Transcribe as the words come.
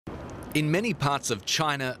In many parts of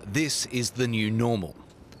China, this is the new normal.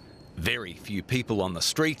 Very few people on the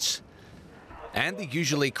streets, and the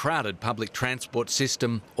usually crowded public transport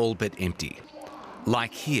system all but empty,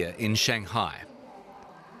 like here in Shanghai.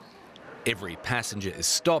 Every passenger is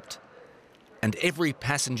stopped, and every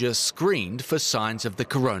passenger screened for signs of the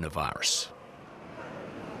coronavirus.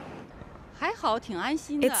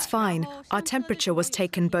 It's fine. Our temperature was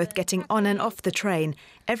taken both getting on and off the train.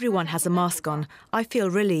 Everyone has a mask on. I feel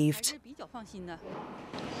relieved.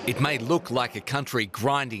 It may look like a country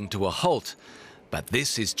grinding to a halt, but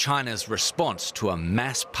this is China's response to a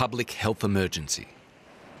mass public health emergency.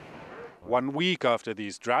 1 week after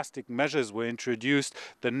these drastic measures were introduced,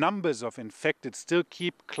 the numbers of infected still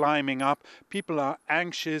keep climbing up. People are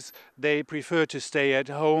anxious. They prefer to stay at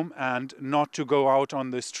home and not to go out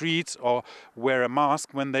on the streets or wear a mask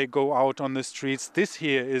when they go out on the streets. This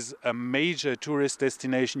here is a major tourist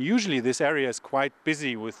destination. Usually this area is quite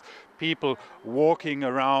busy with people walking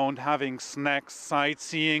around, having snacks,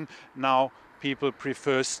 sightseeing. Now people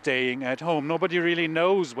prefer staying at home. Nobody really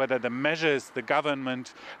knows whether the measures the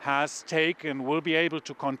government has taken will be able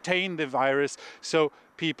to contain the virus, so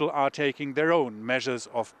people are taking their own measures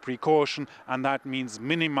of precaution, and that means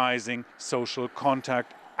minimizing social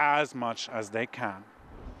contact as much as they can.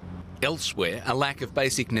 Elsewhere, a lack of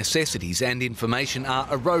basic necessities and information are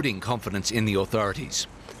eroding confidence in the authorities.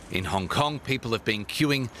 In Hong Kong, people have been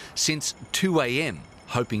queuing since 2 a.m,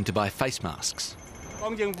 hoping to buy face masks.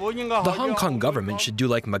 The Hong Kong government should do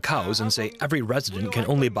like Macau's and say every resident can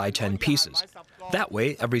only buy 10 pieces. That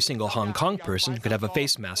way, every single Hong Kong person could have a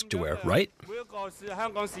face mask to wear, right?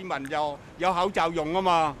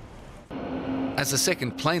 As a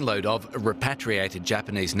second plane load of repatriated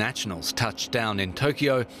Japanese nationals touched down in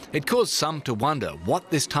Tokyo, it caused some to wonder what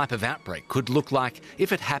this type of outbreak could look like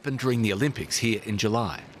if it happened during the Olympics here in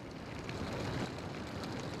July.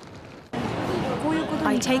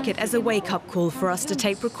 I take it as a wake-up call for us to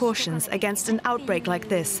take precautions against an outbreak like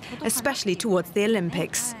this, especially towards the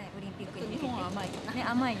Olympics.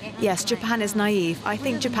 Yes, Japan is naive. I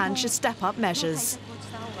think Japan should step up measures.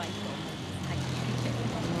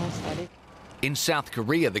 In South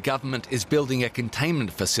Korea, the government is building a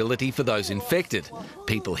containment facility for those infected.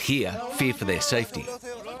 People here fear for their safety.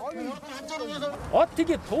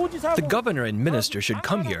 The governor and minister should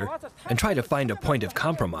come here and try to find a point of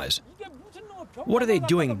compromise. What are they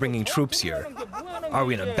doing bringing troops here? Are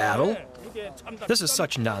we in a battle? This is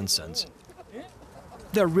such nonsense.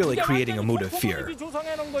 They're really creating a mood of fear.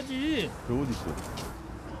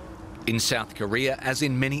 In South Korea, as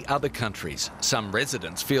in many other countries, some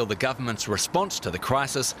residents feel the government's response to the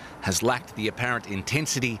crisis has lacked the apparent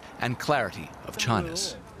intensity and clarity of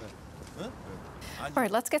China's. All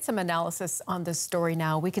right, let's get some analysis on this story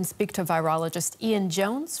now. We can speak to virologist Ian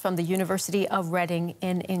Jones from the University of Reading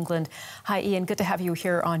in England. Hi, Ian. Good to have you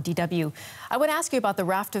here on DW. I want to ask you about the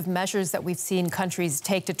raft of measures that we've seen countries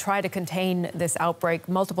take to try to contain this outbreak.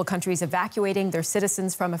 Multiple countries evacuating their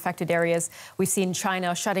citizens from affected areas. We've seen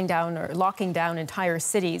China shutting down or locking down entire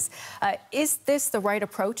cities. Is this the right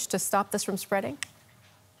approach to stop this from spreading?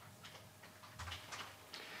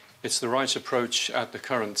 It's the right approach at the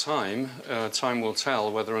current time. Time will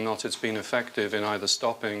tell whether or not it's been effective in either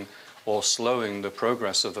stopping or slowing the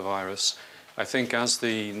progress of the virus. I think as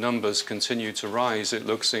the numbers continue to rise, it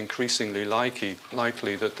looks increasingly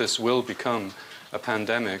likely that this will become a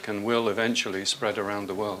pandemic and will eventually spread around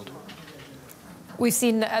the world. We've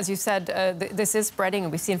seen, as you said, this is spreading,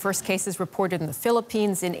 and we've seen first cases reported in the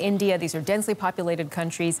Philippines, in India. These are densely populated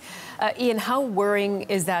countries. Ian, how worrying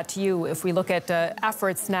is that to you if we look at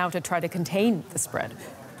efforts now to try to contain the spread?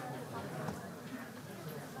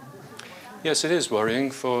 Yes, it is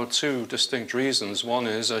worrying for two distinct reasons. One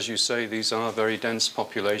is, as you say, these are very dense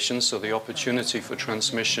populations, so the opportunity for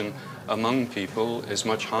transmission among people is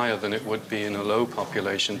much higher than it would be in a low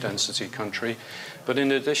population density country. But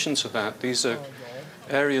in addition to that, these are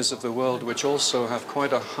areas of the world which also have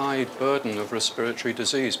quite a high burden of respiratory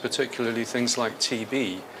disease, particularly things like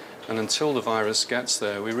TB. And until the virus gets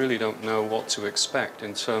there, we really don't know what to expect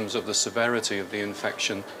in terms of the severity of the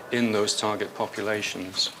infection in those target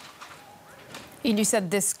populations. And you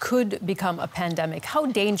said this could become a pandemic. How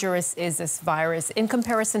dangerous is this virus in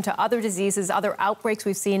comparison to other diseases, other outbreaks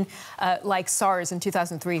we've seen, like SARS in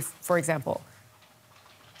 2003, for example?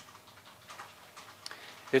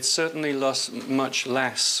 It's certainly much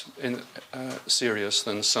less serious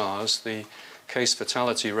than SARS. The case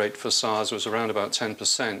fatality rate for SARS was around about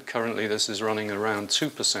 10%. Currently, this is running around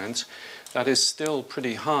 2%. That is still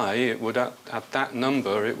pretty high. It would, at that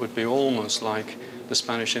number, it would be almost like the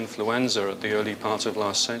Spanish influenza at the early part of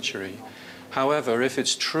last century. However, if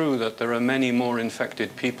it's true that there are many more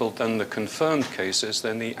infected people than the confirmed cases,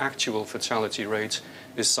 then the actual fatality rate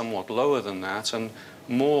is somewhat lower than that and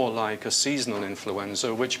more like a seasonal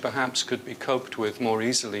influenza, which perhaps could be coped with more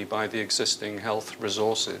easily by the existing health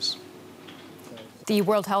resources. The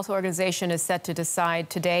World Health Organization is set to decide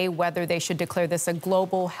today whether they should declare this a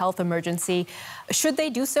global health emergency. Should they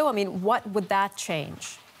do so? I mean, what would that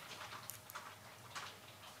change?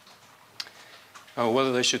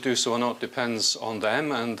 Whether they should do so or not depends on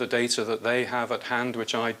them and the data that they have at hand,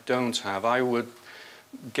 which I don't have. I would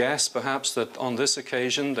guess perhaps that on this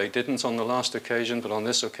occasion, they didn't on the last occasion, but on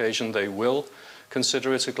this occasion they will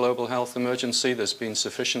consider it a global health emergency. There's been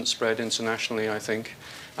sufficient spread internationally, I think.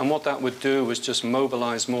 And what that would do was just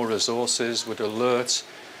mobilize more resources, would alert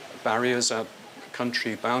barriers at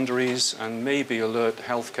country boundaries, and maybe alert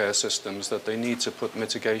healthcare systems that they need to put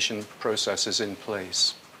mitigation processes in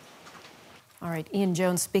place. All right, Ian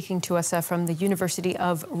Jones speaking to us from the University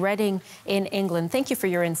of Reading in England. Thank you for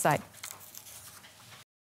your insight.